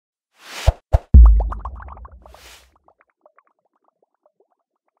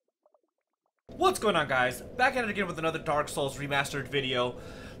What's going on, guys? Back at it again with another Dark Souls Remastered video.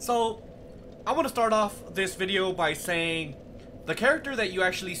 So, I want to start off this video by saying the character that you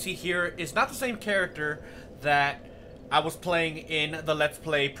actually see here is not the same character that I was playing in the Let's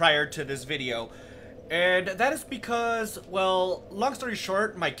Play prior to this video. And that is because, well, long story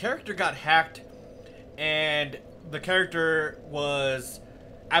short, my character got hacked and the character was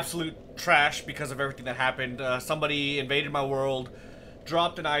absolute trash because of everything that happened. Somebody invaded my world,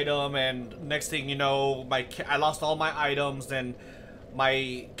 dropped an item, and next thing you know, I lost all my items and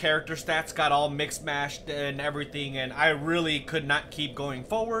my character stats got all mixed mashed and everything, and I really could not keep going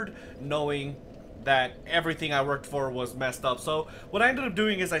forward knowing that everything I worked for was messed up. So what I ended up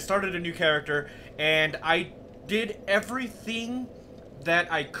doing is I started a new character and I did everything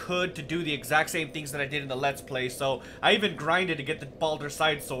that I could to do the exact same things that I did in the Let's Play. So I even grinded to get the Baldur's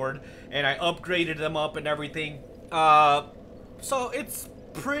Side sword and I upgraded them up and everything. So it's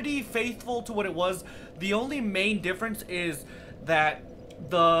pretty faithful to what it was. The only main difference is that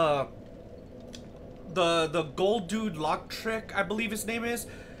the gold dude lock trick, I believe his name is,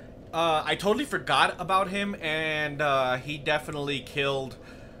 I totally forgot about him, and he definitely killed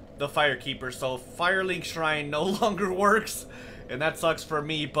the Firekeeper. So Firelink Shrine no longer works, and that sucks for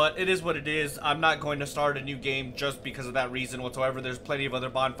me, but it is what it is. I'm not going to start a new game just because of that reason whatsoever. There's plenty of other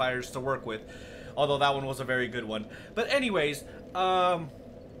bonfires to work with, although that one was a very good one. But anyways, yeah,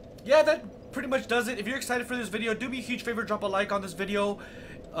 that pretty much does it. If you're excited for this video, do me a huge favor, drop a like on this video.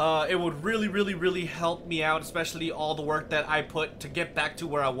 It would really help me out, especially all the work that I put to get back to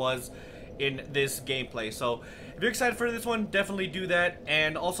where I was in this gameplay. So if you're excited for this one, definitely do that,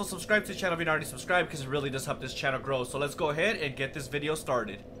 and also subscribe to the channel if you're not already subscribed, because it really does help this channel grow. So let's go ahead and get this video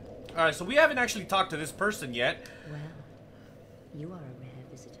started. Alright, so we haven't actually talked to this person yet. Well, you are a rare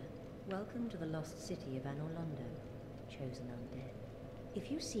visitor. Welcome to the lost city of ANOR LONDO, chosen undead. If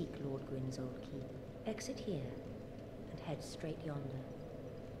you seek Lord Gwyn's old keep, exit here and head straight yonder.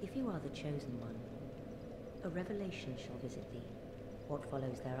 If you are the chosen one, a revelation shall visit thee. What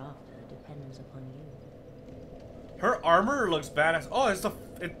follows thereafter depends upon you. Her armor looks badass. Oh,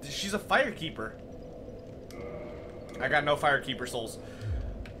 she's a Firekeeper. I got no Firekeeper souls.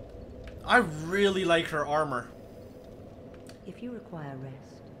 I really like her armor. If you require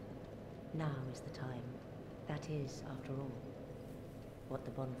rest, now is the time. That is, after all, what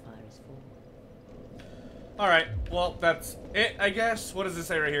the bonfire is for. Alright, well, that's it, I guess. What does this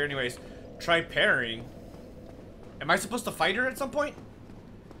say right here anyways? Try parrying. Am I supposed to fight her at some point?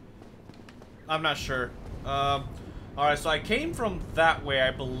 I'm not sure. Alright, so I came from that way,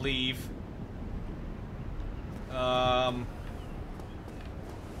 I believe.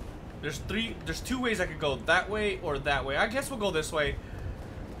 There's two ways I could go. That way or that way. I guess we'll go this way.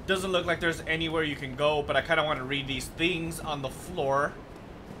 Doesn't look like there's anywhere you can go, but I kind of want to read these things on the floor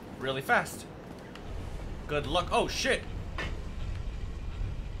really fast. Good luck. Oh, shit.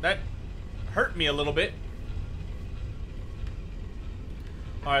 That hurt me a little bit.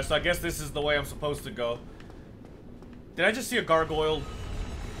 Alright, so I guess this is the way I'm supposed to go. Did I just see a gargoyle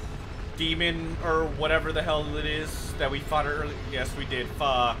demon or whatever the hell it is that we fought earlier? Yes, we did.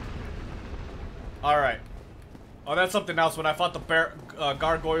 Fuck. Alright. Oh, that's something else. When I fought the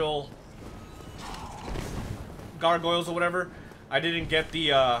gargoyles or whatever, I didn't get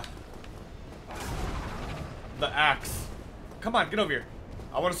the axe. Come on, get over here.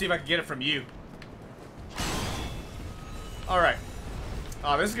 I want to see if I can get it from you. Alright.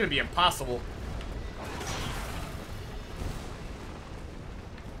 Oh, this is going to be impossible.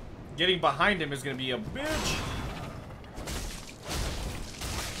 Getting behind him is going to be a bitch.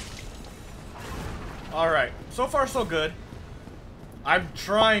 Alright. So far, so good. I'm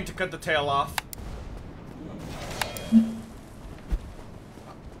trying to cut the tail off.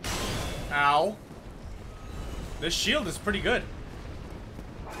 Ow. This shield is pretty good.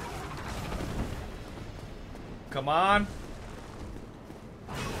 Come on.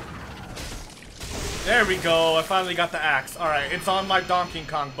 There we go. I finally got the axe. Alright, it's on my Donkey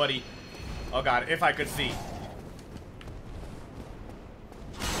Kong, buddy. Oh god, if I could see.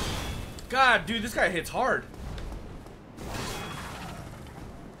 God, dude, this guy hits hard.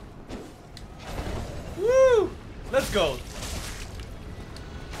 Woo! Let's go.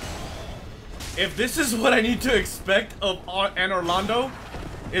 If this is what I need to expect of ANOR LONDO,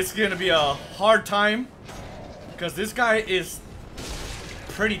 it's gonna be a hard time, because this guy is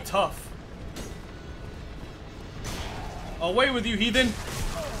pretty tough. Away with you, heathen!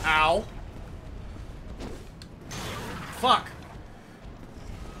 Ow. Fuck.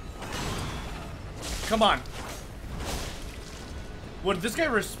 Come on. Would this guy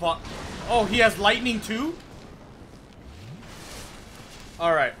respond? Oh, he has lightning too?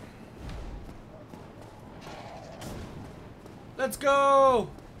 Alright. Let's go!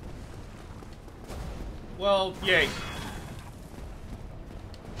 Well, yay.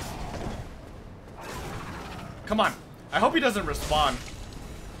 Come on. I hope he doesn't respawn.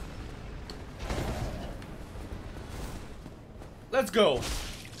 Let's go.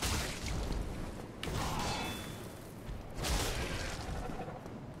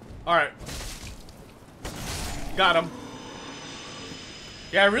 Alright. Got him.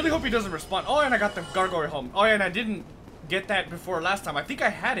 Yeah, I really hope he doesn't respawn. Oh, and I got the gargoyle home. Oh, yeah, and I didn't get that before last time. I think I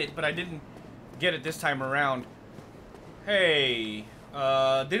had it, but I didn't get it this time around. Hey.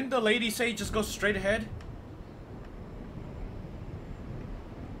 Didn't the lady say just go straight ahead?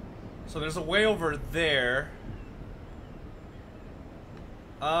 So there's a way over there.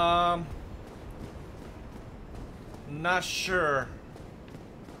 Not sure.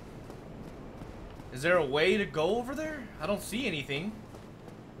 Is there a way to go over there? I don't see anything.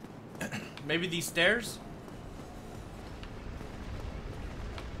 Maybe these stairs?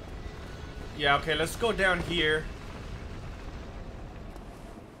 Yeah, okay, let's go down here.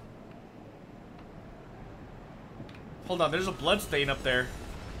 Hold on, there's a blood stain up there.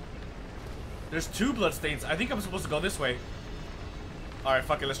 There's 2 blood stains. I think I'm supposed to go this way. Alright,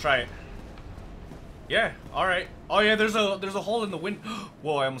 fuck it, let's try it. Yeah, alright. Oh yeah, there's a hole in the window.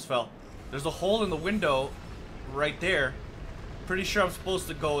 Whoa, I almost fell. There's a hole in the window right there. Pretty sure I'm supposed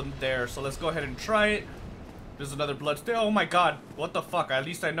to go in there, so let's go ahead and try it. There's another blood stain. Oh my god, what the fuck? At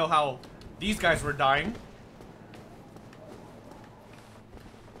least I know how these guys were dying.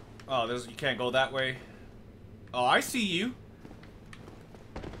 Oh, you can't go that way. Oh, I see you.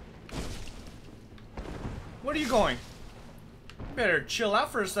 Where are you going? You better chill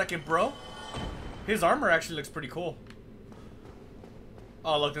out for a second, bro. His armor actually looks pretty cool.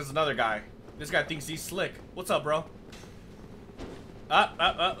 Oh, look, there's another guy. This guy thinks he's slick. What's up, bro?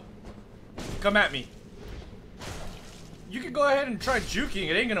 Come at me. You can go ahead and try juking.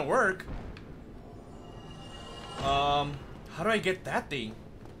 It ain't gonna work. How do I get that thing?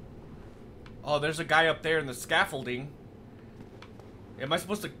 Oh, there's a guy up there in the scaffolding. Am I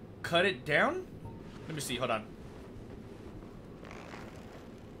supposed to cut it down? Let me see, hold on.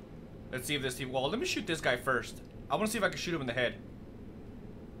 Let's see if this team... Well, let me shoot this guy first. I want to see if I can shoot him in the head.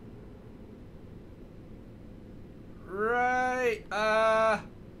 Right,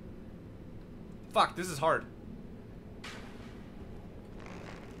 fuck, this is hard.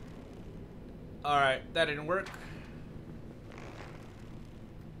 Alright, that didn't work.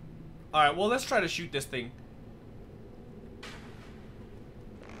 Alright, well, let's try to shoot this thing.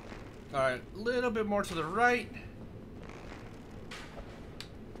 Alright, a little bit more to the right.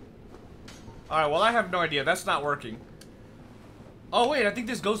 Alright, well, I have no idea. That's not working. Oh, wait, I think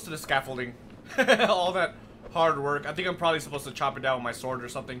this goes to the scaffolding. All that hard work. I think I'm probably supposed to chop it down with my sword or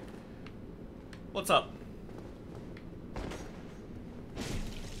something. What's up?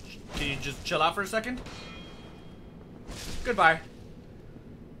 Can you just chill out for a second? Goodbye.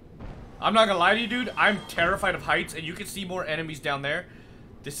 I'm not gonna lie to you, dude. I'm terrified of heights, and you can see more enemies down there.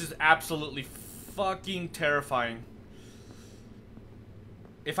 This is absolutely fucking terrifying.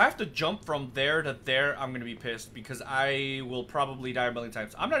 If I have to jump from there to there, I'm gonna be pissed, because I will probably die a million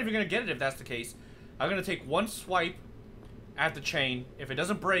times. I'm not even gonna get it if that's the case. I'm gonna take one swipe at the chain. If it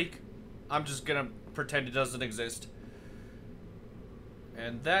doesn't break, I'm just gonna pretend it doesn't exist.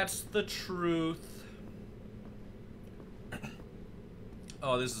 And that's the truth.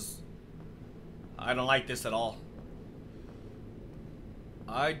 Oh, this is... I don't like this at all.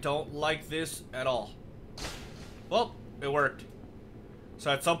 I don't like this at all. Well, it worked.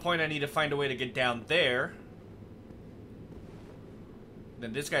 So at some point I need to find a way to get down there.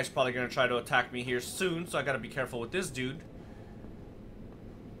 Then this guy's probably going to try to attack me here soon, so I got to be careful with this dude.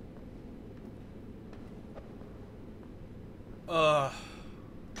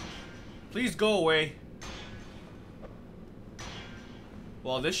 Please go away.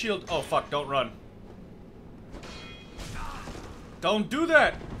 Well, this shield... Oh, fuck, don't run. Don't do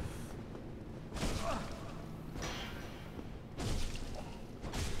that!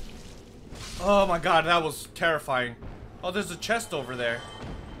 Oh my god, that was terrifying. Oh, there's a chest over there.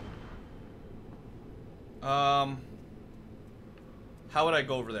 How would I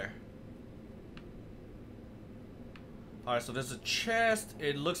go over there? Alright, so there's a chest.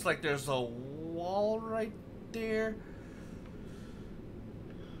 It looks like there's a wall right there.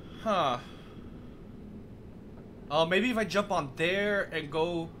 Huh. Oh, maybe if I jump on there and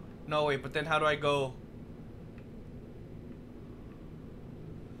go... No, wait, but then how do I go...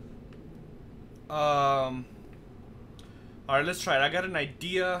 Alright, let's try it. I got an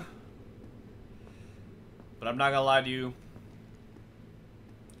idea. But I'm not gonna lie to you.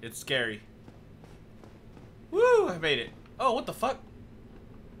 It's scary. Woo! I made it. Oh, what the fuck?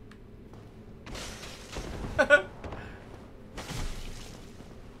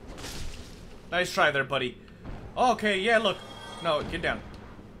 Nice try there, buddy. Okay, yeah, look. No, get down.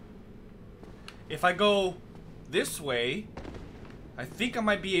 If I go this way, I think I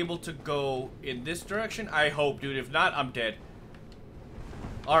might be able to go in this direction. I hope, dude. If not, I'm dead.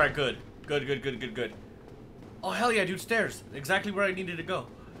 Alright, good. Good, good, good, good, good. Oh, hell yeah, dude. Stairs. Exactly where I needed to go.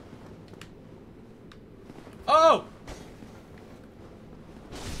 Oh!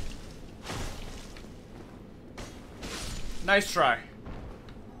 Nice try.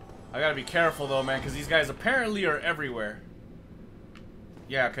 I gotta be careful though, man, because these guys apparently are everywhere.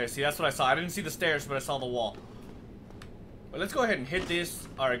 Yeah, okay, see, that's what I saw. I didn't see the stairs, but I saw the wall. But let's go ahead and hit this.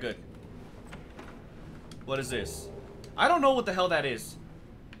 Alright, good. What is this? I don't know what the hell that is.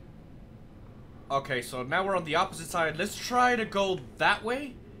 Okay, so now we're on the opposite side. Let's try to go that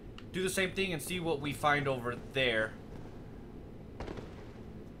way. Do the same thing and see what we find over there.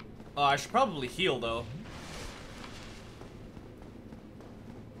 I should probably heal, though.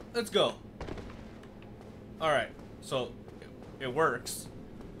 Let's go. Alright, so it works.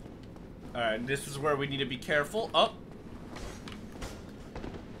 Alright, this is where we need to be careful. Up.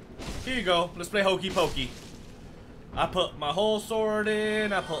 Here you go. Let's play hokey pokey. I put my whole sword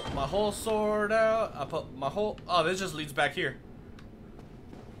in. I put my whole sword out. I put my whole... Oh, this just leads back here.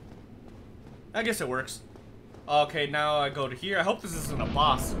 I guess it works. Okay, now I go to here. I hope this isn't a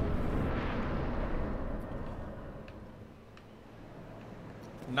boss.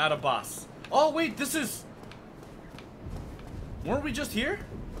 Not a boss. Oh, wait, this is... Weren't we just here?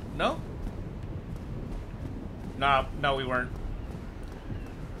 No? Nah, no, we weren't.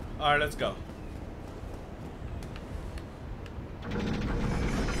 Alright, let's go.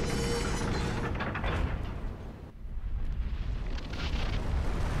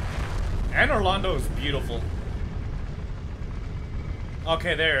 ANOR Londo is beautiful.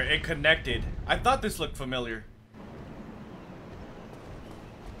 Okay, there, it connected. I thought this looked familiar.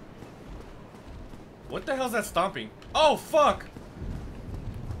 What the hell's that stomping? Oh, fuck!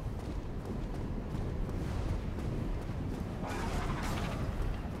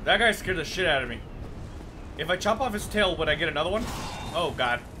 That guy scared the shit out of me. If I chop off his tail, would I get another one? Oh,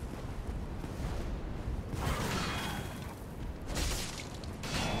 God.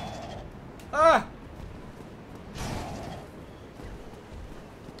 Ah!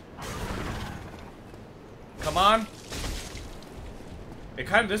 Come on.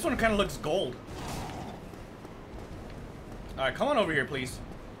 This one kind of looks gold. Alright, come on over here, please.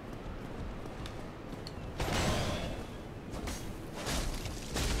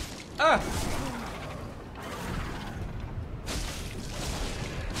 Ah!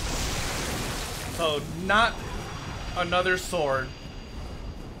 So, not another sword.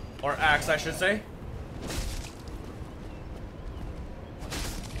 Or axe, I should say.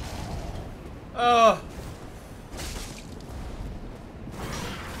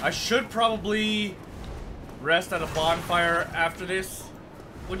 I should probably rest at a bonfire after this.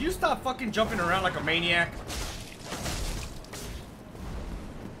 Would you stop fucking jumping around like a maniac?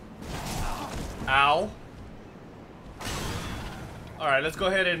 Ow. Alright, let's go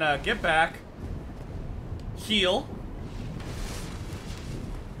ahead and get back. Heal.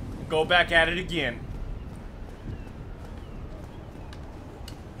 Go back at it again.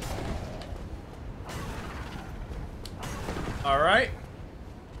 Alright.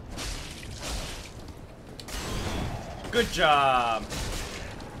 Good job.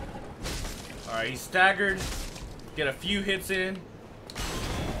 Alright, he's staggered. Get a few hits in.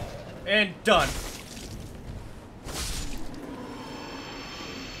 And done.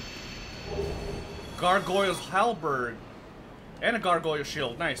 Gargoyle's halberd. And a gargoyle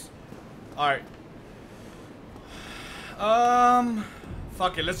shield. Nice. Alright.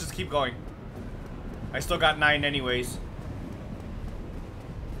 Fuck it. Let's just keep going. I still got 9 anyways.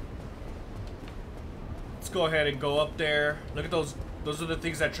 Let's go ahead and go up there. Look at those. Those are the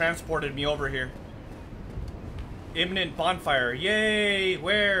things that transported me over here. Imminent bonfire. Yay!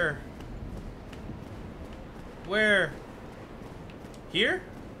 Where? Where? Here?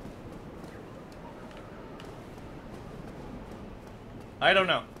 I don't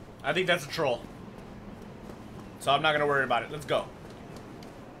know. I think that's a troll. So I'm not gonna worry about it. Let's go.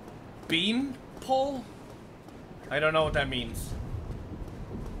 Beam pole? I don't know what that means.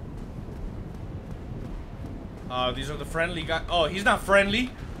 These are the friendly guys. Oh, he's not friendly.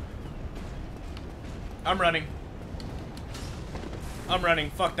 I'm running. I'm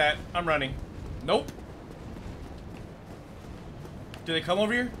running. Fuck that. I'm running. Nope. Do they come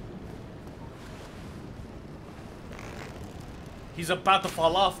over here? He's about to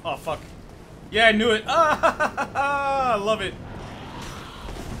fall off. Oh, fuck. Yeah, I knew it. Ah, I love it.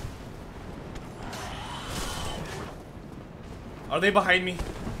 Are they behind me?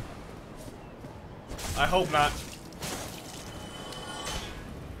 I hope not.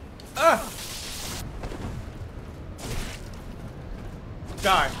 Ah!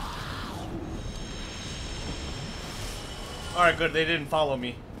 Die. Alright, good. They didn't follow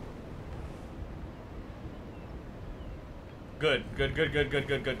me. Good. Good, good, good, good,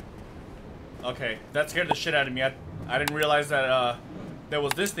 good, good. Okay, that scared the shit out of me. I didn't realize that, there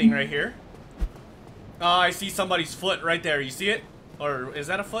was this thing right here. I see somebody's foot right there. You see it? Or is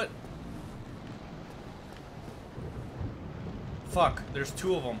that a foot? Fuck, there's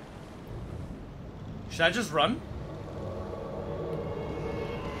two of them. Should I just run?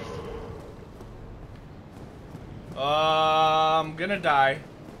 I'm gonna die.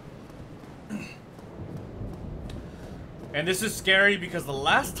 And this is scary because the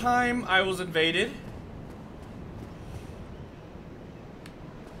last time I was invaded,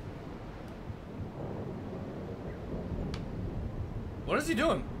 what is he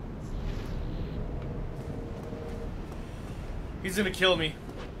doing? He's gonna kill me.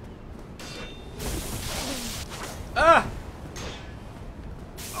 Ah!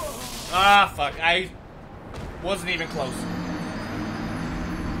 Ah, fuck. I wasn't even close.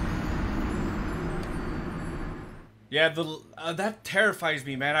 Yeah, that terrifies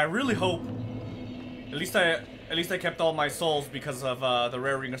me, man. I really hope. At least I kept all my souls because of the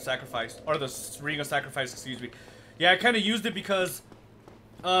rare ring of sacrifice, or the ring of sacrifice. Excuse me. Yeah, I kind of used it because,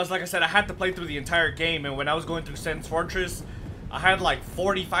 like I said, I had to play through the entire game, and when I was going through Sen's Fortress, I had like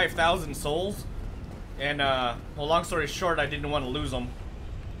 45,000 souls, and well, long story short, I didn't want to lose them.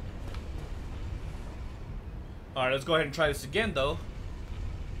 All right, let's go ahead and try this again, though.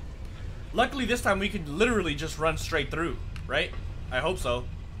 Luckily, this time we can literally just run straight through, right? I hope so.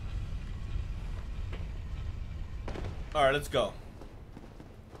 Alright, let's go.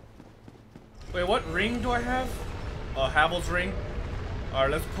 Wait, what ring do I have? Oh, Havel's ring.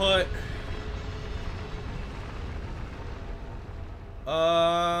 Alright, let's put...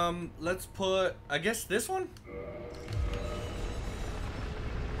 let's put... I guess this one?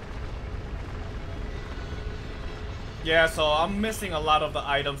 Yeah, so I'm missing a lot of the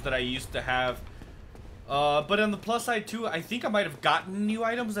items that I used to have. But on the plus side too, I think I might have gotten new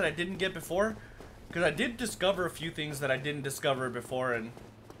items that I didn't get before. Because I did discover a few things that I didn't discover before, and...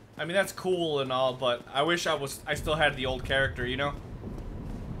 I mean, that's cool and all, but I wish I still had the old character, you know?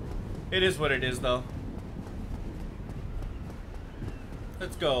 It is what it is, though.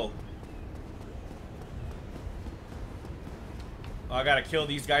 Let's go. Oh, I gotta kill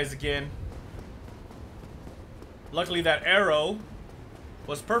these guys again. Luckily, that arrow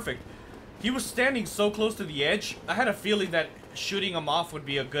was perfect. He was standing so close to the edge, I had a feeling that shooting him off would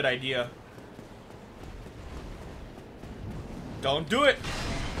be a good idea. Don't do it!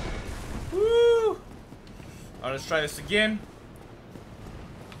 Woo! Alright, let's try this again.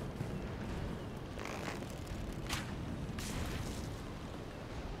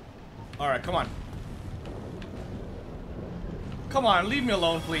 Alright, come on. Come on, leave me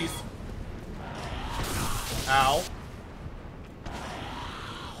alone, please. Ow.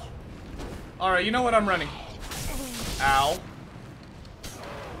 Alright, you know what? I'm running. Ow.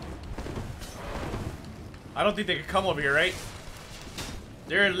 I don't think they could come over here, right?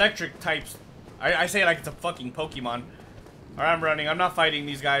 They're electric types. I say it like it's a fucking Pokemon. Alright, I'm running. I'm not fighting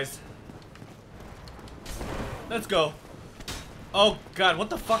these guys. Let's go. Oh, God. What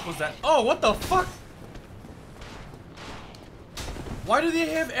the fuck was that? Oh, what the fuck? Why do they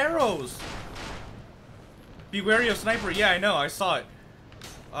have arrows? Be wary of sniper. Yeah, I know. I saw it.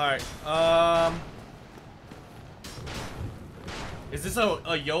 Alright. Is this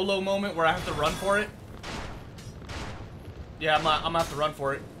a YOLO moment where I have to run for it? Yeah, I'm gonna have to run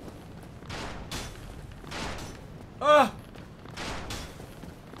for it. Alright,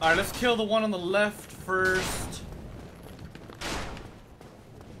 let's kill the one on the left first.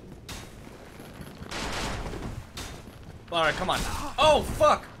 Alright, come on. Oh,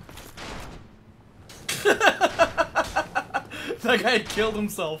 fuck! That guy killed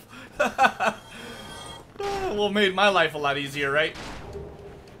himself. Well, made my life a lot easier, right?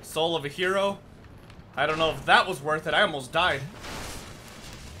 Soul of a hero. I don't know if that was worth it. I almost died.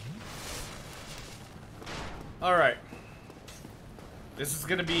 Alright. This is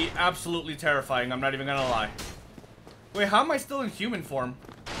gonna be absolutely terrifying. I'm not even gonna lie. Wait, how am I still in human form?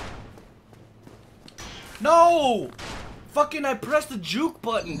 No! Fucking I pressed the juke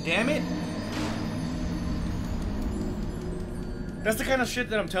button, damn it! That's the kind of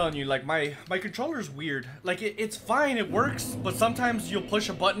shit that I'm telling you. Like, my controller's weird. Like, it's fine, it works, but sometimes you'll push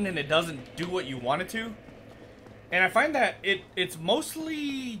a button and it doesn't do what you want it to. And I find that it's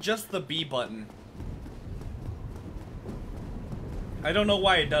mostly just the B button. I don't know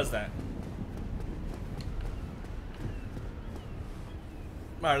why it does that.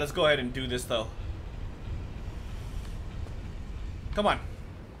 Alright, let's go ahead and do this, though. Come on.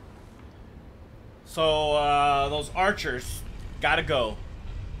 So, those archers gotta go.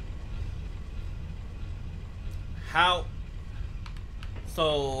 How?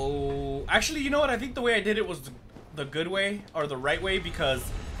 So, actually, you know what? I think the way I did it was the good way, or the right way, because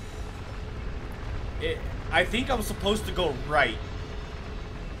I think I was supposed to go right.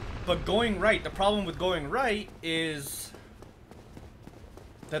 But going right, the problem with going right is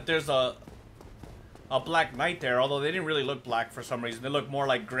that there's a black knight there, although they didn't really look black for some reason. They look more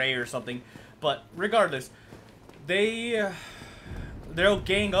like gray or something. But regardless, they'll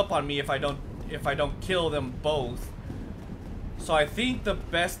gang up on me if I don't kill them both. So I think the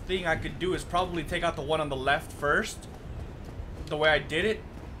best thing I could do is probably take out the one on the left first, the way I did it,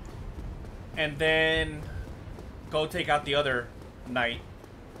 and then go take out the other knight.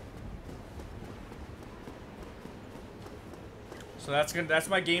 So that's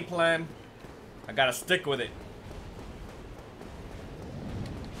my game plan. I gotta stick with it.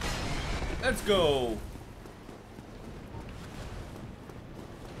 Let's go.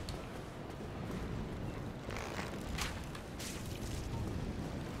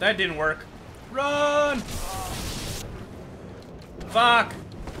 That didn't work. Run! Fuck!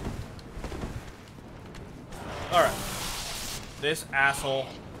 Alright. This asshole.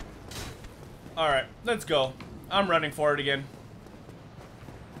 Alright, let's go. I'm running for it again.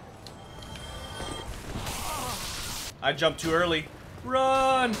 I jumped too early.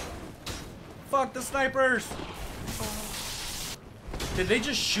 Run! Fuck the snipers! Did they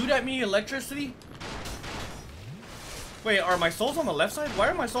just shoot at me electricity? Wait, are my souls on the left side? Why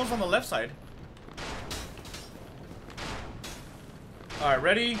are my souls on the left side? Alright,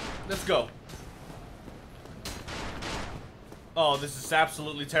 ready? Let's go. Oh, this is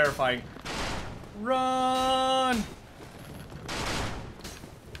absolutely terrifying. Run!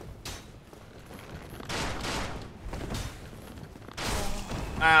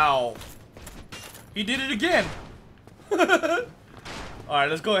 Ow. He did it again! Alright,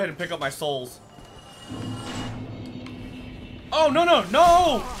 let's go ahead and pick up my souls. Oh, no, no,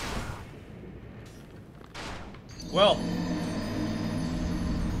 no! Well,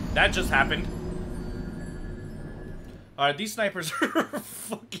 that just happened. Alright, these snipers are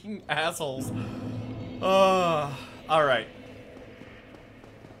fucking assholes. Alright.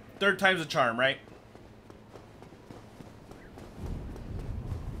 Third time's a charm, right?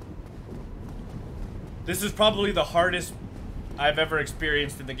 This is probably the hardest I've ever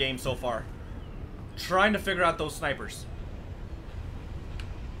experienced in the game so far. Trying to figure out those snipers.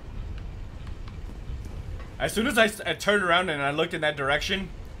 As soon as I turned around and I looked in that direction,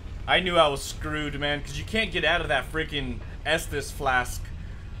 I knew I was screwed, man, because you can't get out of that freaking Estus flask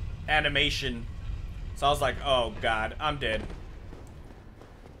animation. So I was like, oh god, I'm dead.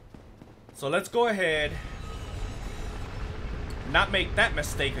 So let's go ahead, not make that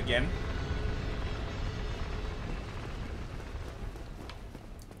mistake again.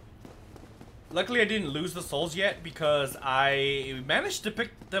 Luckily I didn't lose the souls yet because I managed to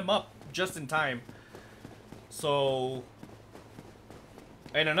pick them up just in time. So,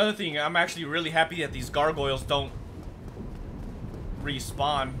 and another thing, I'm actually really happy that these gargoyles don't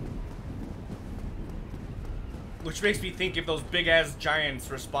respawn. Which makes me think if those big ass giants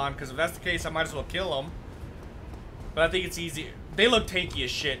respawn, because if that's the case I might as well kill them. But I think it's easy. They look tanky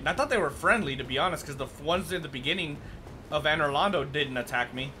as shit, and I thought they were friendly, to be honest, because the ones in the beginning of ANOR LONDO didn't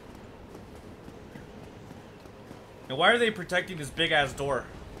attack me. And why are they protecting this big ass door?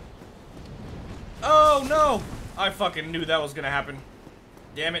 Oh no! I fucking knew that was gonna happen.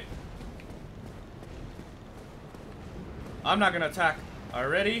 Damn it. I'm not gonna attack. Alright,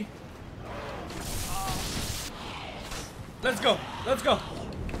 ready? Let's go! Let's go!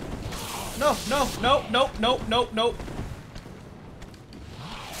 No, no, no, no, no, no, no.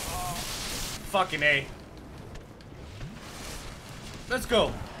 Fucking A. Let's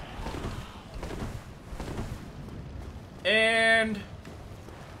go. And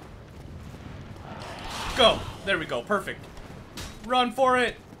go. There we go. Perfect. Run for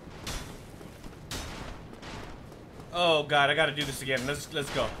it. Oh god, I gotta do this again. Let's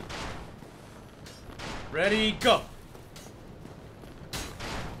go. Ready, go.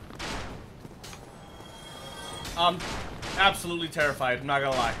 I'm absolutely terrified, I'm not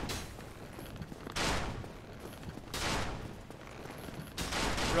gonna lie.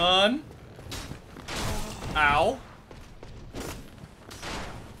 Run. Ow.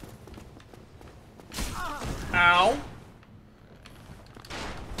 Ow.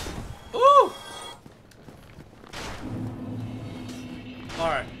 Ooh.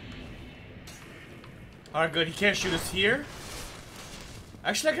 Alright. Alright, good. He can't shoot us here.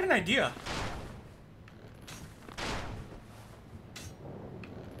 Actually, I got an idea.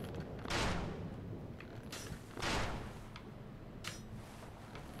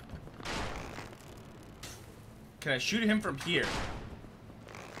 Can I shoot him from here?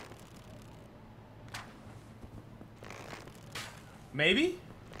 Maybe?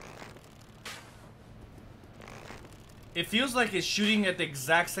 It feels like it's shooting at the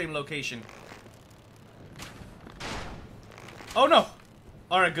exact same location. Oh no!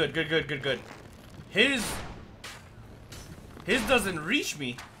 Alright, good. His doesn't reach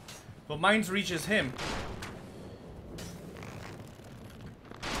me, but mine reaches him.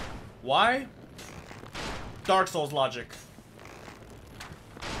 Why? Dark Souls logic.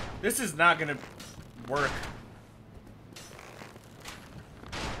 This is not gonna work.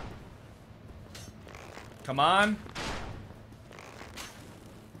 Come on.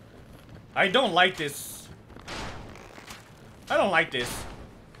 I don't like this. I don't like this.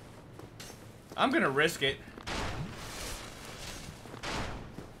 I'm gonna risk it.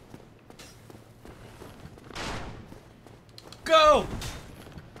 Go!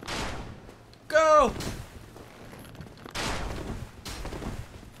 Go!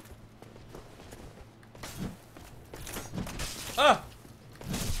 Ah!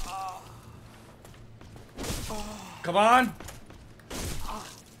 Come on!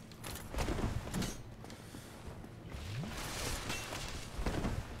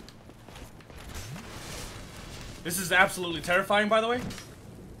 This is absolutely terrifying, by the way.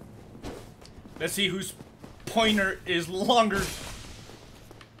 Let's see whose pointer is longer.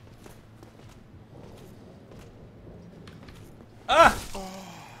 Ah!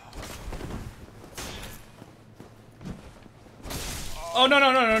 Oh,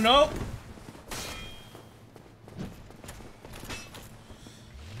 no.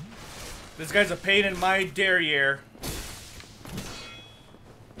 This guy's a pain in my derriere.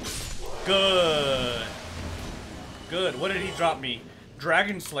 Good. Good. What did he drop me?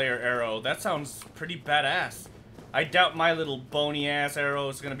 Dragon Slayer arrow. That sounds pretty badass. I doubt my little bony ass arrow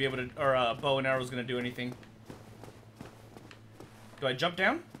is gonna be able to, or bow and arrow is gonna do anything. Do I jump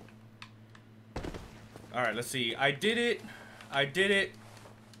down? Alright, let's see. I did it.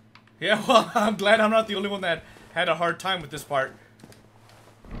 Yeah, well, I'm glad I'm not the only one that had a hard time with this part.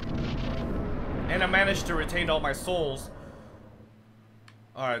 And I managed to retain all my souls.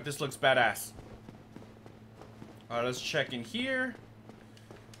 Alright, this looks badass. Alright, let's check in here.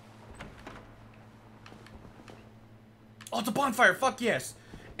 Oh, it's a bonfire! Fuck yes!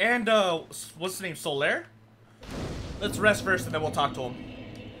 And, what's his name? Solaire? Let's rest first and then we'll talk to him.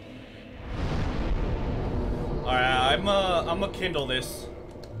 Alright, I'm gonna kindle this.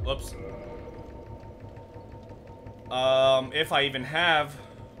 Whoops. If I even have...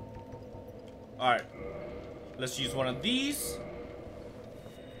 Alright. Let's use one of these.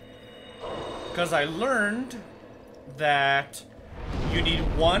 Because I learned that you need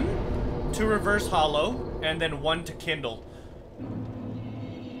one to reverse hollow and then one to kindle.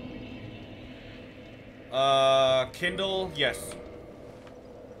 Kindle, yes.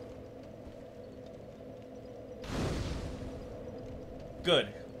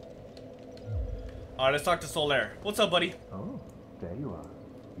 Good. Alright, let's talk to Solaire. What's up, buddy? Oh, there you are.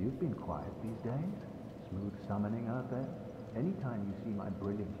 You've been quiet these days. Smooth summoning out there. Anytime you see my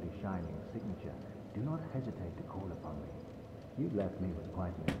brilliantly shining signature, do not hesitate to call upon me. You left me with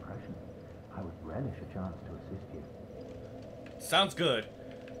quite an impression. I would relish a chance to assist you. Sounds good.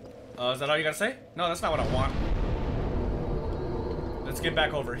 Is that all you gotta say? No, that's not what I want. Let's get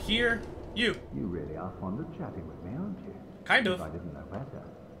back over here. You really are fond of chatting with me, aren't you? Kind of. If I didn't know better,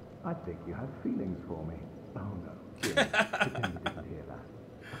 I'd think you had feelings for me. Oh no, Jimmy, pretend you didn't hear that.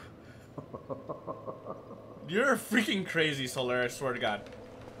 You're freaking crazy, Solaire, I swear to God.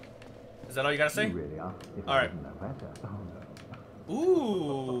 Is that all you gotta say? You really are. If All I right. didn't know better. Oh no.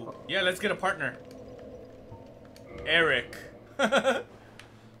 Ooh. Yeah, let's get a partner. Eric. I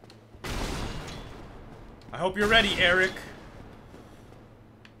hope you're ready, Eric.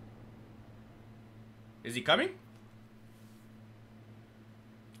 Is he coming?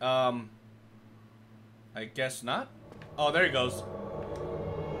 I guess not. Oh, there he goes.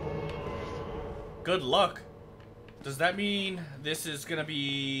 Good luck. Does that mean this is gonna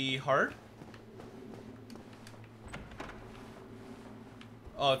be hard?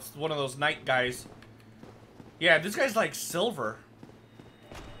 Oh, it's one of those knight guys. Yeah, this guy's like silver.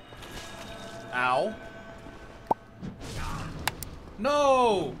 Ow.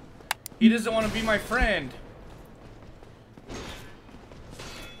 No! He doesn't want to be my friend.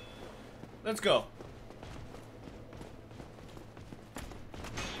 Let's go.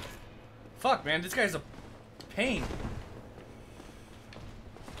 Fuck, man, this guy's a pain.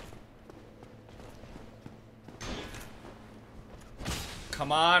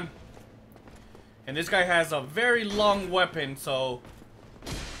 Come on. And this guy has a very long weapon, so...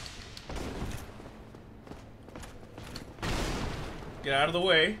 Get out of the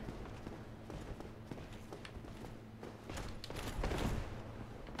way.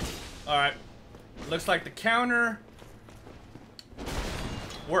 Alright. Looks like the counter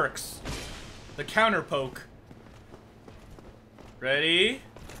works. The counter poke. Ready?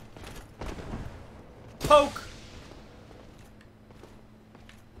 Poke!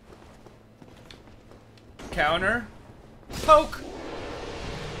 Counter. Poke!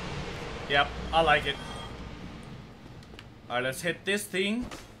 Yep, I like it. Alright, let's hit this thing.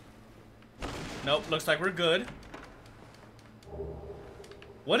 Nope, looks like we're good.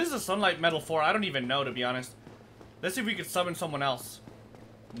 What is the sunlight metal for? I don't even know, to be honest. Let's see if we can summon someone else.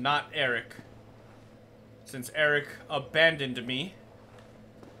 Not Eric. Since Eric abandoned me.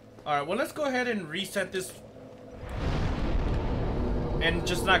 Alright, well, let's go ahead and reset this. And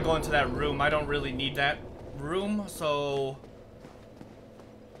just not go into that room. I don't really need that room, so...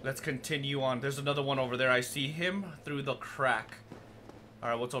 Let's continue on. There's another one over there. I see him through the crack.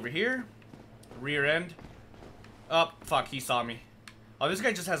 Alright, what's over here? Rear end. Oh, fuck, he saw me. Oh, this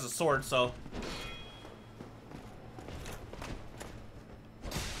guy just has a sword, so...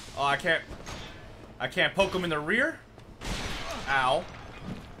 Oh, I can't poke him in the rear? Ow.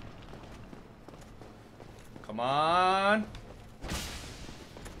 Come on.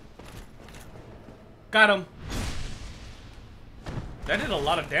 Got him. That did a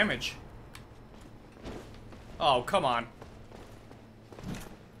lot of damage. Oh, come on.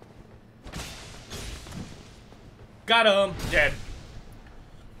 Got him. Dead.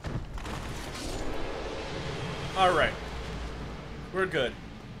 Alright. We're good.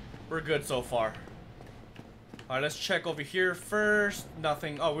 We're good so far. Alright, let's check over here first.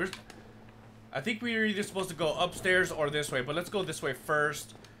 Nothing. Oh, I think we were either supposed to go upstairs or this way, but let's go this way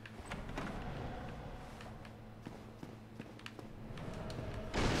first.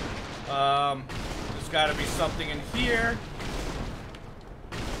 There's gotta be something in here.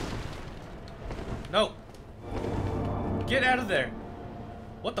 No. Get out of there.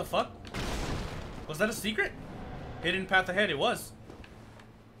 What the fuck? Was that a secret? Hidden path ahead, it was.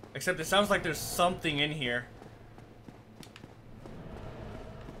 Except it sounds like there's something in here.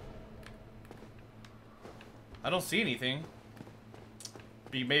 I don't see anything.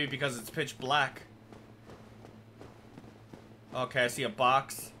 Maybe because it's pitch black. Okay, I see a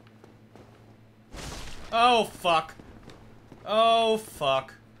box. Oh, fuck. Oh,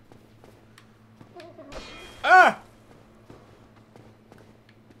 fuck. Ah!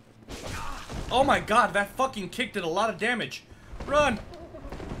 Oh my god, that fucking kick did a lot of damage. Run!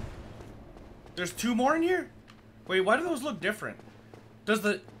 There's two more in here? Wait, why do those look different?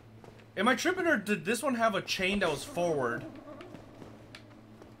 Am I tripping, or did this one have a chain that was forward?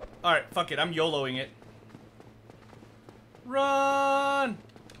 Alright, fuck it, I'm YOLOing it. Run!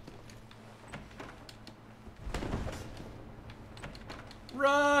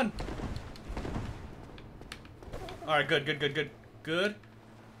 Run! Alright, good.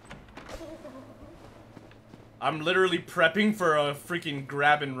 I'm literally prepping for a freaking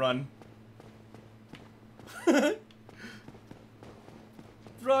grab and run.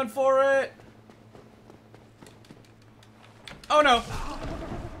 Run for it! Oh no!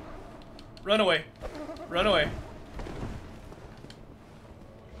 Run away. Run away.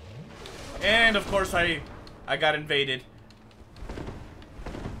 And of course I got invaded.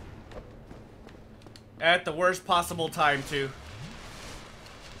 At the worst possible time too.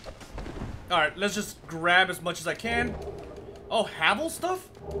 Alright, let's just grab as much as I can. Oh, Havel stuff?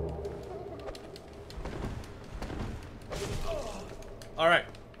 Alright.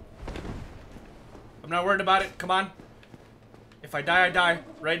 I'm not worried about it. Come on. If I die, I die.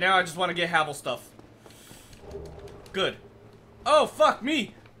 Right now, I just want to get Havel stuff. Good. Oh, fuck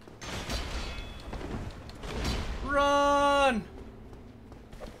me! Run!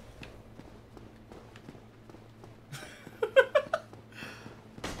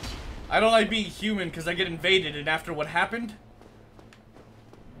 I don't like being human because I get invaded, and after what happened,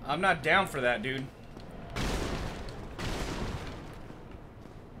 I'm not down for that, dude.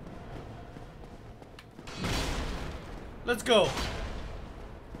 Let's go.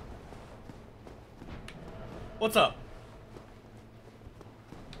 What's up?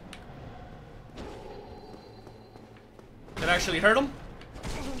 actually hurt him.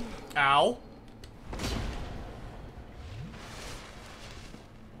 Ow.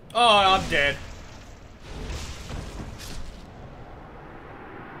 Oh, I'm dead.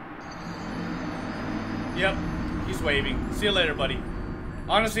 Yep, he's waving. See you later, buddy.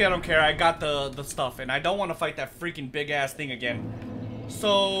 Honestly, I don't care. I got the stuff, and I don't want to fight that freaking big-ass thing again.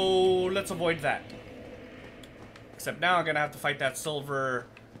 So, let's avoid that. Except now I'm gonna have to fight that silver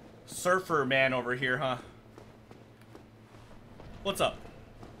surfer man over here, huh? What's up?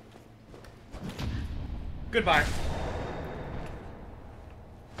 Goodbye.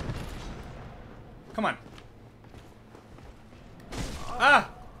 Come on. Ah!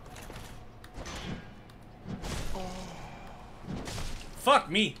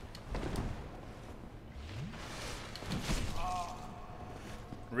 Fuck me.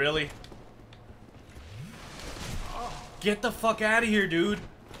 Really? Get the fuck out of here, dude.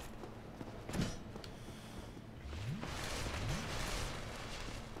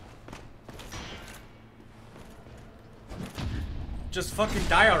 Just fucking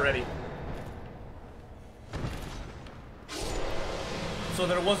die already. So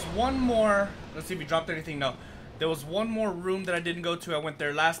there was one more. Let's see if we dropped anything. No. There was one more room that I didn't go to. I went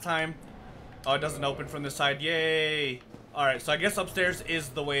there last time. Oh, it doesn't open from this side. Yay. Alright, so I guess upstairs is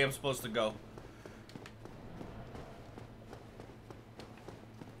the way I'm supposed to go.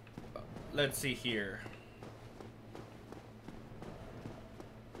 Let's see here.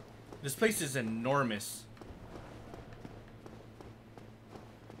 This place is enormous.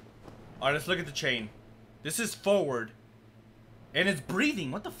 Alright, let's look at the chain. This is forward. And it's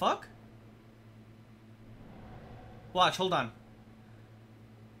breathing. What the fuck? Watch, hold on.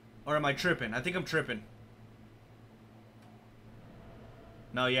 Or am I tripping? I think I'm tripping.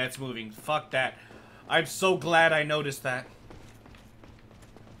 No, yeah, it's moving. Fuck that. I'm so glad I noticed that.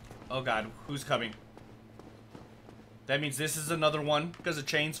 Oh god, who's coming? That means this is another one, because the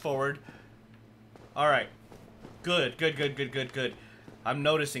chain's forward. Alright. Good, good, good, good, good, good. I'm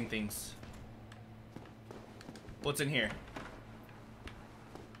noticing things. What's in here?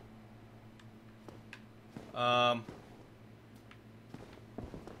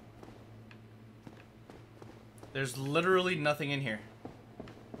 There's literally nothing in here.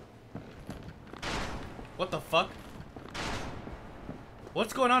 What the fuck?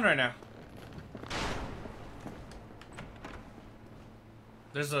 What's going on right now?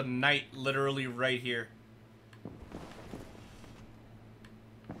 There's a knight literally right here.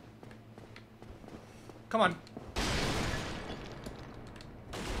 Come on.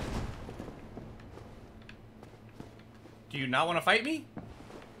 Do you not want to fight me?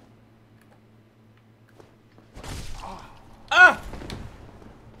 Ah!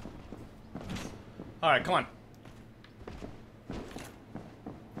 Alright, come on.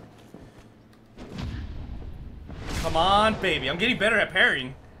 Come on, baby. I'm getting better at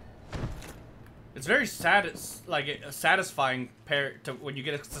parrying. It's very like a satisfying parry when you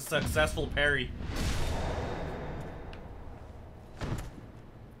get a successful parry.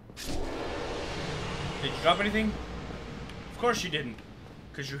 Did you drop anything? Of course you didn't.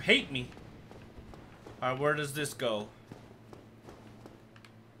 Because you hate me. Alright, where does this go?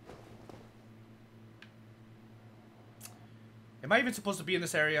 Am I even supposed to be in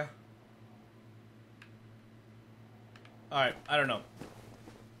this area? Alright, I don't know.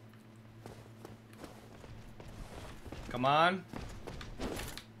 Come on.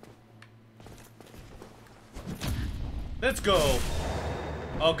 Let's go.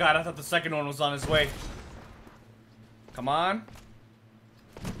 Oh god, I thought the second one was on his way. Come on.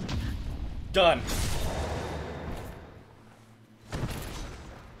 Done.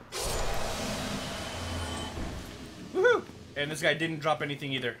 Woohoo! And this guy didn't drop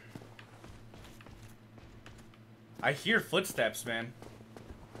anything either. I hear footsteps, man.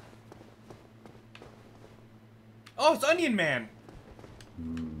 Oh, it's Onion Man!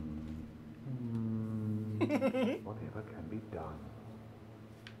 Whatever can be done.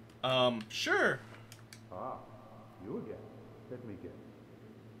 Sure. Ah, you again. Let me guess.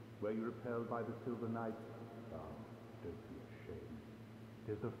 Were you repelled by the Silver Knight? Ah, don't be ashamed.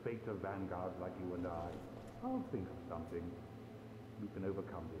 Tis the fate of vanguards like you and I. I'll think of something. We can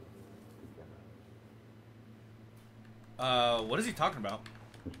overcome this together. What is he talking about?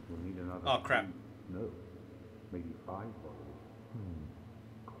 We'll need another. Oh, crap. No. Maybe 5 bottles.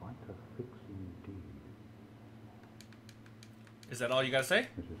 Quite a fix indeed. Is that all you gotta say?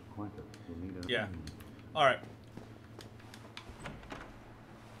 This is quite a... We'll need another. Yeah. Alright.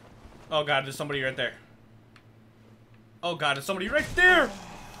 Oh god, there's somebody right there. Oh god, there's somebody right there!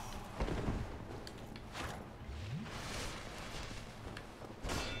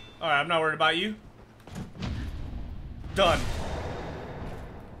 Alright, I'm not worried about you. Done.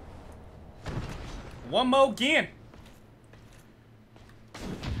 One more again.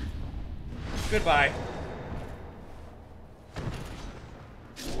 Goodbye.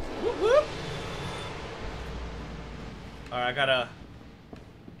 Whoop, whoop. Alright, I gotta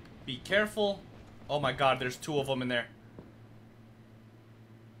be careful. Oh my god, there's 2 of them in there.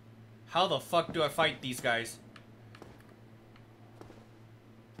 How the fuck do I fight these guys?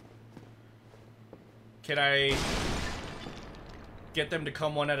 Can I get them to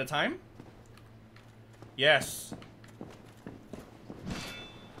come one at a time? Yes.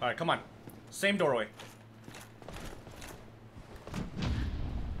 Alright, come on. Same doorway.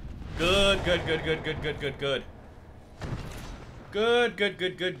 Good, good, good, good, good, good, good, good. Good, good,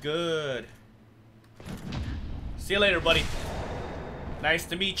 good, good, good. See you later, buddy. Nice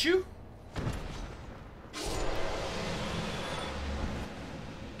to meet you.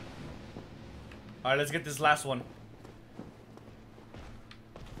 Alright, let's get this last one.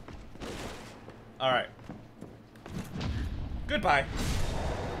 Alright. Goodbye.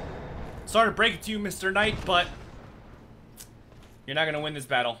 Sorry to break it to you, Mr. Knight, but you're not gonna win this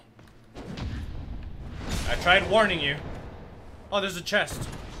battle. I tried warning you. Oh, there's a chest.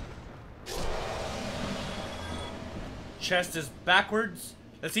 Chest is backwards.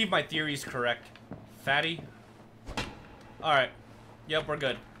 Let's see if my theory is correct. Fatty. Alright. Yep, we're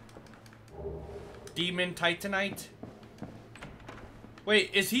good. Demon Titanite.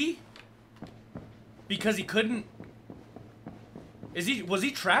 Wait, is he? Because he couldn't. Was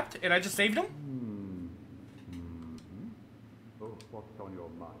he trapped and I just saved him? Oh, what's on your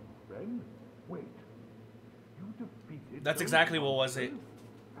mind, friend? Wait. You defeated. That's exactly what was it.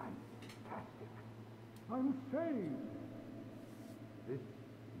 Fantastic. I'm saved. This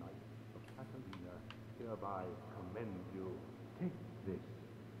Knight of Catalina hereby commends you. Take this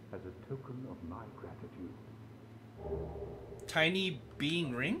as a token of my gratitude. Tiny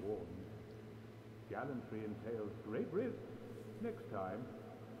being ring? Gallantry entails great risk. Next time,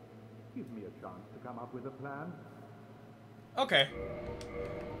 give me a chance to come up with a plan. Okay.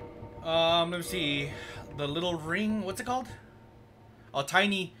 Let me see. The little ring, what's it called? A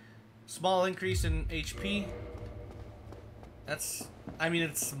tiny, small increase in HP. That's, I mean,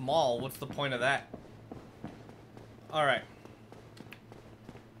 it's small. What's the point of that? Alright.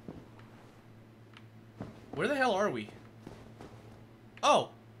 Where the hell are we?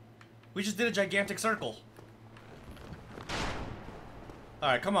 Oh! We just did a gigantic circle.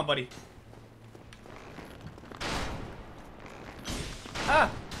 Alright, come on, buddy.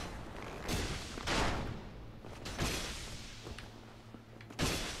 Ah!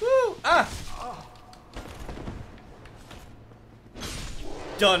 Woo! Ah!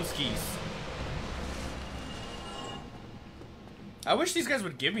 Dunskies. I wish these guys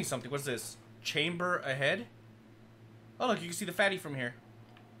would give me something. What's this? Chamber ahead? Oh, look, you can see the fatty from here.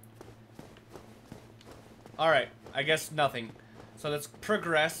 Alright, I guess nothing. So let's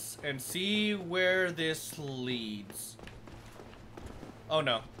progress and see where this leads. Oh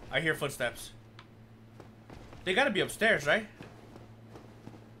no, I hear footsteps. They gotta be upstairs, right?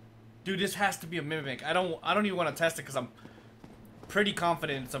 Dude, this has to be a mimic. I don't even want to test it because I'm pretty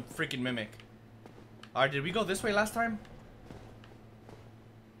confident it's a freaking mimic. Alright, did we go this way last time?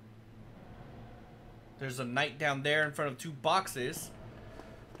 There's a knight down there in front of 2 boxes.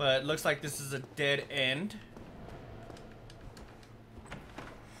 But it looks like this is a dead end.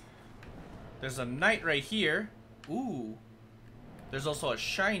 There's a knight right here. Ooh. There's also a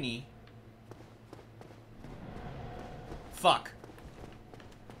shiny. Fuck.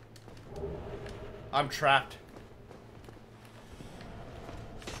 I'm trapped.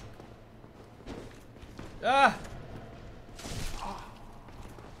 Ah!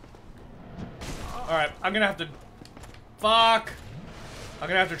 Alright, I'm gonna have to... Fuck! I'm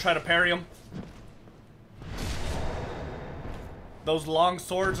gonna have to try to parry him. Those long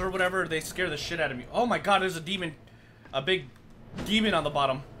swords or whatever, they scare the shit out of me. Oh my god, there's a demon. A big demon on the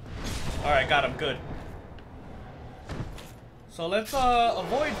bottom. Alright, got him. Good. So let's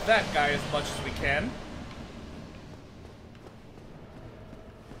avoid that guy as much as we can.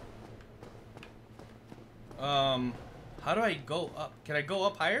 How do I go up? Can I go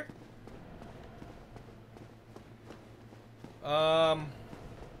up higher?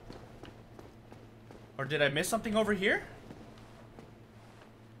 Or did I miss something over here?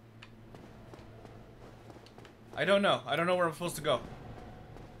 I don't know. I don't know where I'm supposed to go.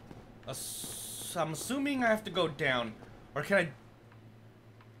 I'm assuming I have to go down. Or can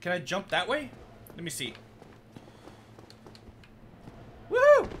I jump that way? Let me see.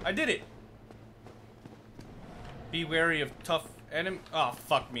 Woohoo! I did it! Be wary of tough enemy. Oh,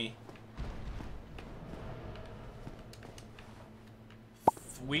 fuck me.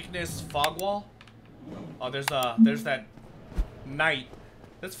 weakness fog wall. Oh, there's that knight.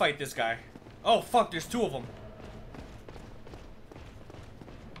 Let's fight this guy. Oh fuck, there's two of them.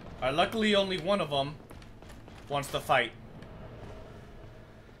 Alright, luckily only one of them wants to fight.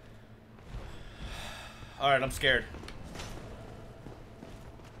 Alright, I'm scared.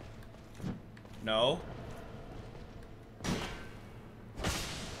 No.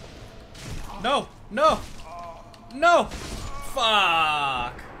 No! No! No!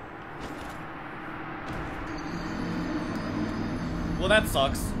 Fuck! Well, that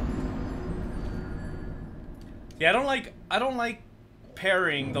sucks. Yeah, I don't like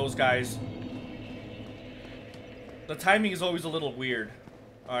parrying those guys. The timing is always a little weird.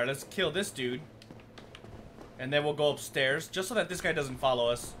 Alright, let's kill this dude. And then we'll go upstairs, just so that this guy doesn't follow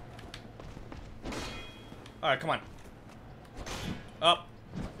us. Alright, come on. Up.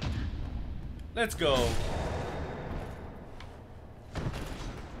 Let's go.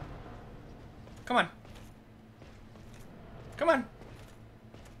 Come on. Come on.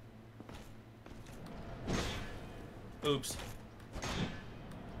 Oops.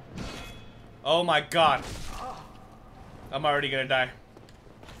 Oh my god. I'm already gonna die.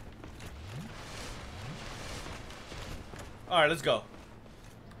 Alright, let's go.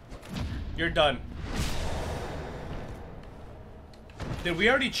 You're done. Did we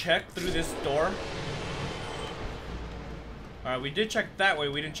already check through this door? Alright, we did check that way.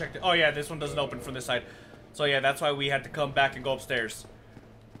 We didn't check the... Oh yeah, this one doesn't open from this side. So yeah, that's why we had to come back and go upstairs.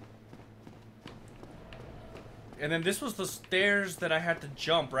 And then this was the stairs that I had to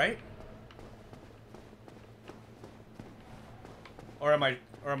jump, right? Or am I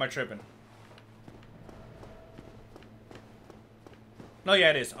tripping? No, yeah,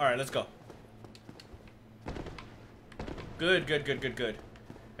 it is. Alright, let's go. Good, good, good, good, good.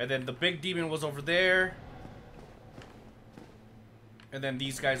 And then the big demon was over there. And then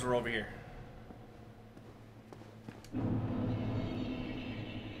these guys were over here.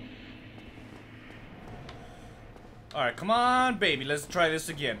 Alright, come on, baby. Let's try this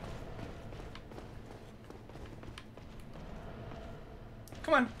again.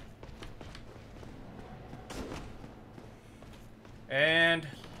 Come on. And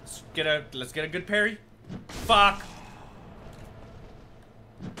let's get a good parry. Fuck.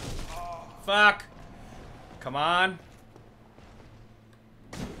 Fuck. Come on.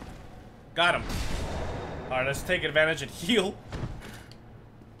 Got him. Alright, let's take advantage and heal.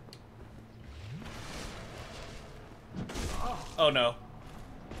 Oh no.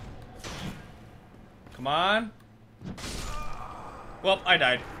 Come on. Well, I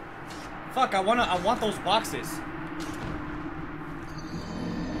died. Fuck, I want those boxes.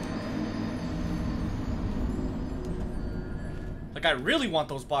 Like, I really want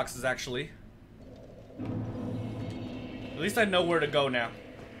those boxes, actually. At least I know where to go now.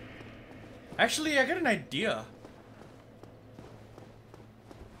 Actually, I got an idea.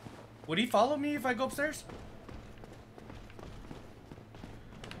 Would he follow me if I go upstairs?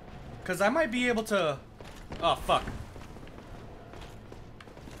 Because I might be able to... Oh, fuck.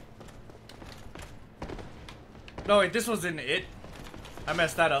 No, wait, this wasn't it. I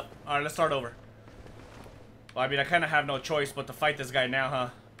messed that up. Alright, let's start over. Well, I mean, I kind of have no choice but to fight this guy now, huh?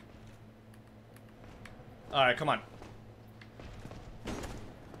 Alright, come on.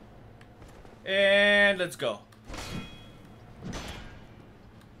 And let's go.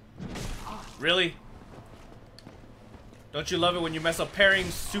 Really? Don't you love it when you mess up parrying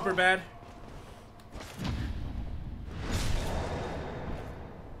super bad?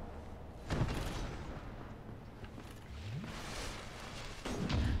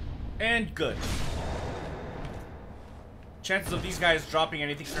 And good. Chances of these guys dropping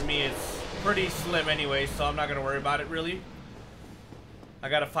anything for me is pretty slim anyway, so I'm not gonna worry about it really. I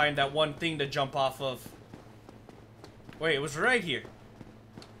gotta find that one thing to jump off of. Wait, it was right here.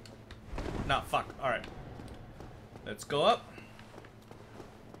 Nah, fuck. Alright. Let's go up.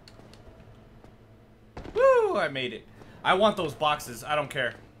 Woo! I made it. I want those boxes. I don't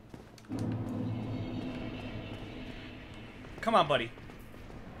care. Come on, buddy.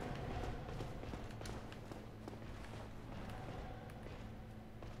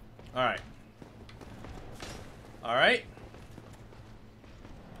 Alright. Alright.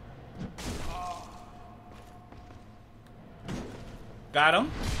 Got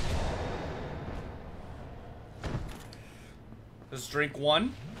him. Let's drink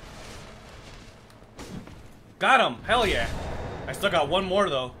one. Got him. Hell yeah. I still got one more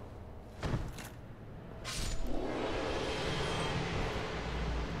though.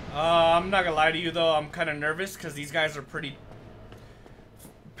 I'm not gonna lie to you though. I'm kind of nervous because these guys are pretty...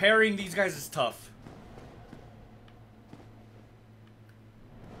 Parrying these guys is tough.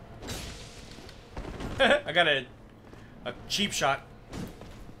 I got a cheap shot.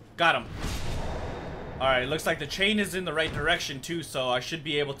 Got him. Alright, looks like the chain is in the right direction too, so I should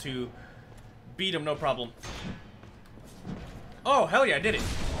be able to beat him no problem. Oh, hell yeah, I did it.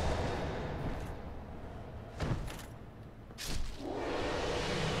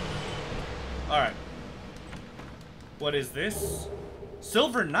 Alright. What is this?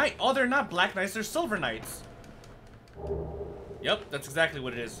 Silver Knight. Oh, they're not Black Knights, they're Silver Knights. Yep, that's exactly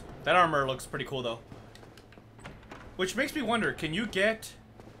what it is. That armor looks pretty cool though. Which makes me wonder, can you get...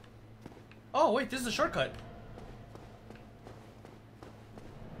 Oh, wait, this is a shortcut.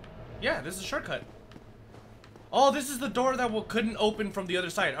 Yeah, this is a shortcut. Oh, this is the door that couldn't open from the other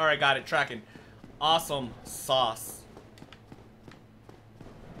side. Alright, got it. Tracking. Awesome sauce.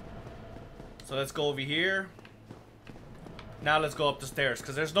 So let's go over here. Now let's go up the stairs,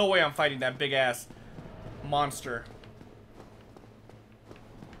 because there's no way I'm fighting that big-ass monster.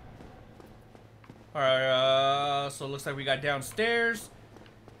 Alright, so it looks like we got downstairs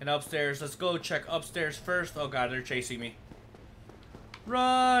and upstairs. Let's go check upstairs first. Oh god, they're chasing me.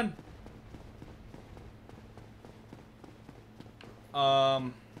 Run!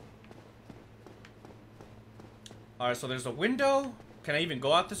 Alright, so there's a window. Can I even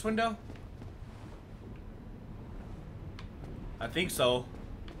go out this window? I think so.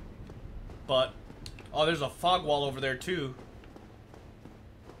 But, oh, there's a fog wall over there too.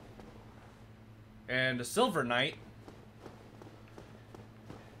 And a Silver Knight.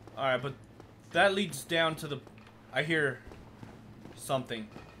 Alright, but that leads down to the... I hear something.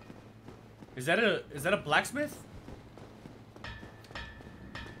 Is that a blacksmith?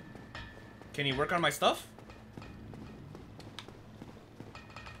 Can he work on my stuff?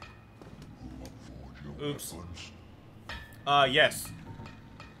 Oops. Yes.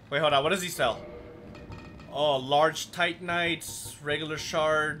 Wait, hold on. What does he sell? Oh, large Titanites, regular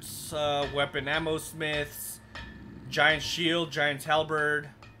shards, weapon ammo smiths, giant shield, giant halberd,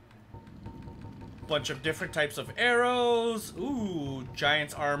 bunch of different types of arrows. Ooh,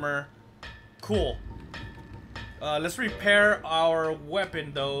 giant's armor. Cool. Let's repair our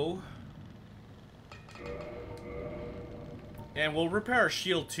weapon though. And we'll repair our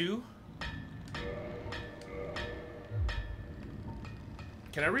shield too.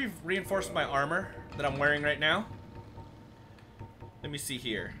 Can I reinforce my armor that I'm wearing right now? Let me see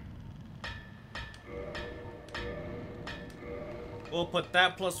here. We'll put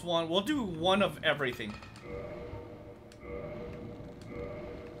that +1. We'll do one of everything.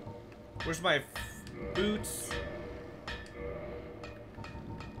 Where's my boots?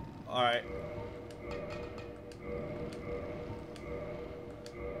 Alright.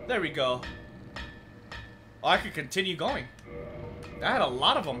 There we go. Oh, I could continue going. I had a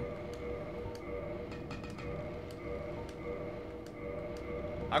lot of them.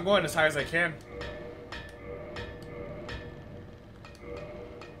 I'm going as high as I can.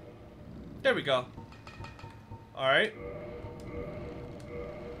 There we go. Alright.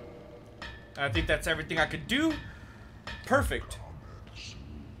 I think that's everything I could do. Perfect.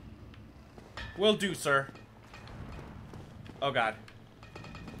 Will do, sir. Oh, God.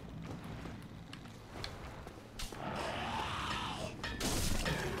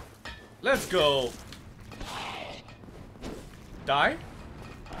 Let's go. Die?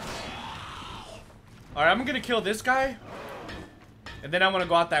 Alright, I'm gonna kill this guy. And then I'm gonna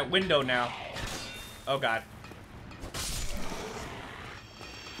go out that window now. Oh god.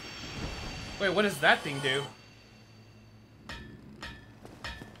 Wait, what does that thing do?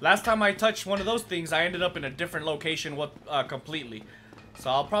 Last time I touched one of those things, I ended up in a different location completely. So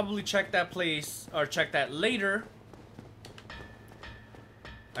I'll probably check that place, or check that later.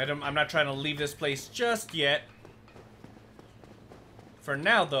 I'm not trying to leave this place just yet. For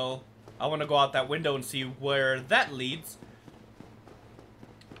now, though, I want to go out that window and see where that leads.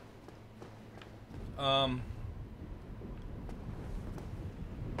 I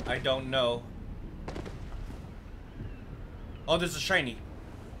don't know. Oh, there's a shiny.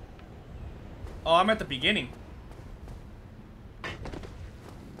 Oh, I'm at the beginning.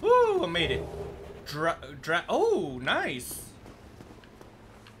 Woo, I made it. Oh, nice.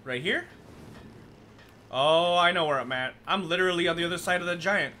 Right here? Oh, I know where I'm at. I'm literally on the other side of the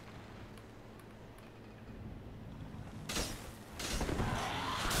giant.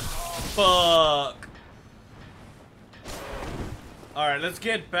 Fuck. Alright, let's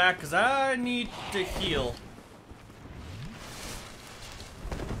get back, because I need to heal.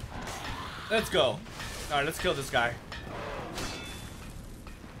 Let's go. Alright, let's kill this guy.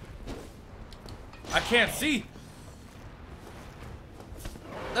 I can't see.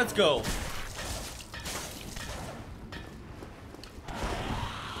 Let's go.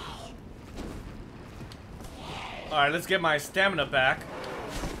 Alright, let's get my stamina back.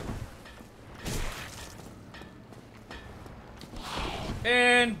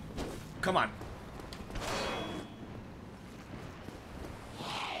 And come on.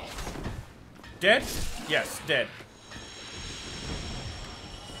 Dead? Yes, dead.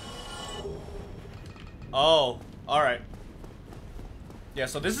 Oh, alright. Yeah,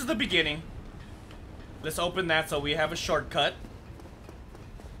 so this is the beginning. Let's open that so we have a shortcut.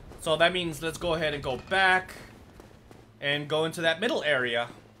 So that means let's go ahead and go back and go into that middle area.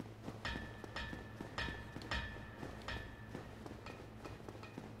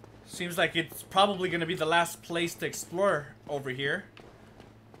 Seems like it's probably going to be the last place to explore over here.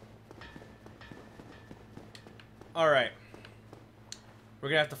 Alright. We're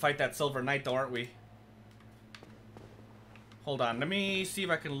going to have to fight that Silver Knight though, aren't we? Hold on, let me see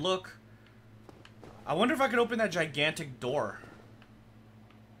if I can look. I wonder if I could open that gigantic door.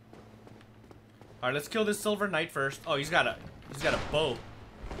 Alright, let's kill this Silver Knight first. Oh, he's got a bow.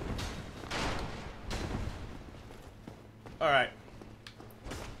 Alright.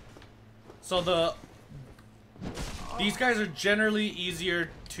 So these guys are generally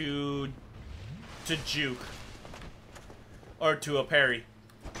easier to juke. Or to a parry.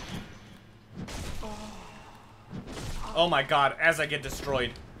 Oh my god, as I get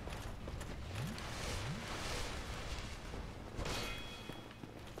destroyed.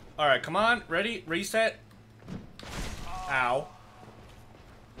 Alright, come on. Ready? Reset. Ow.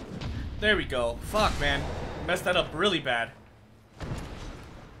 There we go. Fuck, man. Messed that up really bad.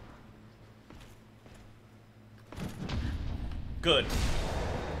 Good.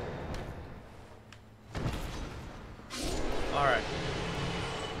 Alright.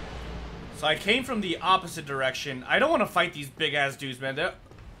 So I came from the opposite direction. I don't want to fight these big-ass dudes, man.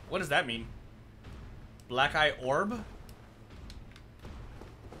 What does that mean? Black Eye Orb?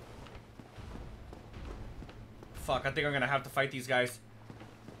 Fuck, I think I'm gonna have to fight these guys.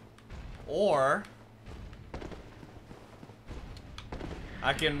 Or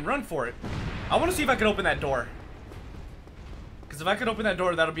I can run for it. I want to see if I can open that door. Because if I can open that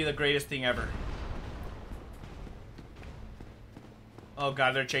door, that'll be the greatest thing ever. Oh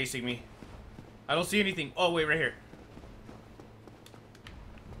god, they're chasing me. I don't see anything. Oh, wait, right here.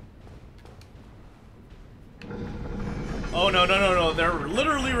 Oh, no, no, no, no. They're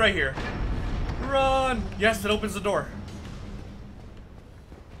literally right here. Run! Yes, it opens the door.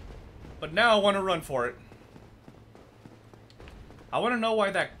 But now I want to run for it. I want to know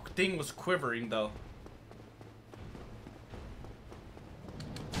why that thing was quivering, though.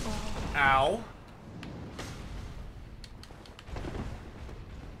 Ow.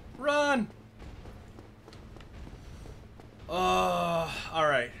 Run!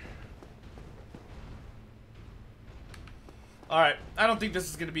 Alright. Alright, I don't think this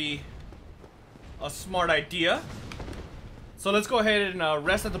is gonna be a smart idea. So let's go ahead and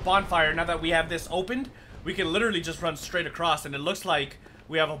rest at the bonfire. Now that we have this opened, we can literally just run straight across, and it looks like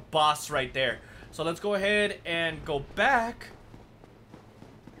we have a boss right there. So let's go ahead and go back.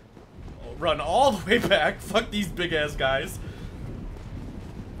 Oh, run all the way back. Fuck these big ass guys.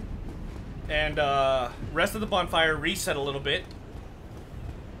 And rest at the bonfire, reset a little bit,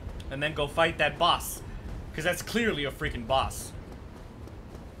 and then go fight that boss, because that's clearly a freaking boss.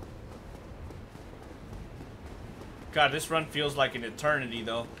 God, this run feels like an eternity,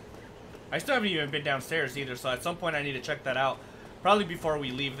 though. I still haven't even been downstairs either, so at some point I need to check that out. Probably before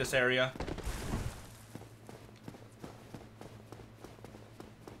we leave this area.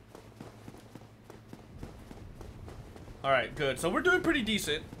 Alright, good. So we're doing pretty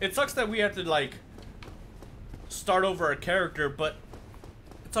decent. It sucks that we have to, like, start over a character, but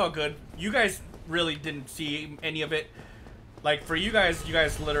it's all good. You guys really didn't see any of it. Like, for you guys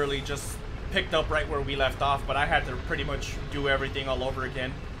literally just picked up right where we left off, but I had to pretty much do everything all over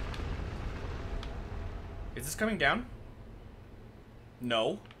again. Is this coming down?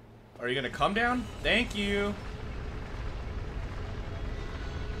 No. Are you gonna come down? Thank you.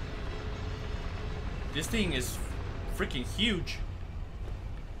 This thing is freaking huge.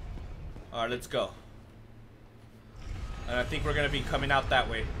 Alright, let's go. And I think we're gonna be coming out that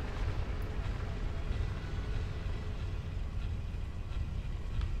way.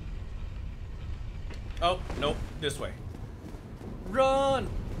 Oh, nope, this way. Run!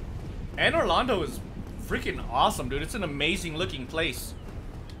 ANOR Londo is freaking awesome, dude. It's an amazing looking place.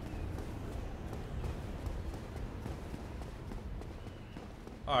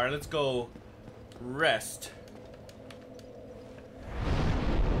 Alright, let's go rest.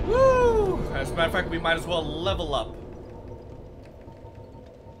 Woo! As a matter of fact, we might as well level up.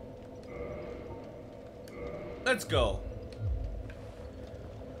 Let's go.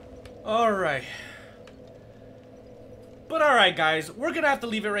 Alright. But alright guys, we're gonna have to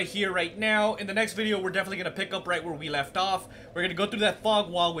leave it right here right now. In the next video, we're definitely gonna pick up right where we left off. We're gonna go through that fog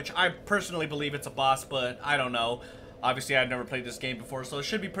wall, which I personally believe it's a boss, but I don't know. Obviously, I've never played this game before, so it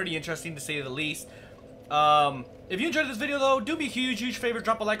should be pretty interesting to say the least. If you enjoyed this video though, do me a huge favor,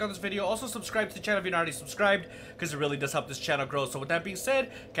 drop a like on this video. Also subscribe to the channel if you're not already subscribed, because it really does help this channel grow. So with that being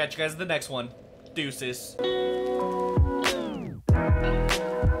said, catch you guys in the next one. Deuces.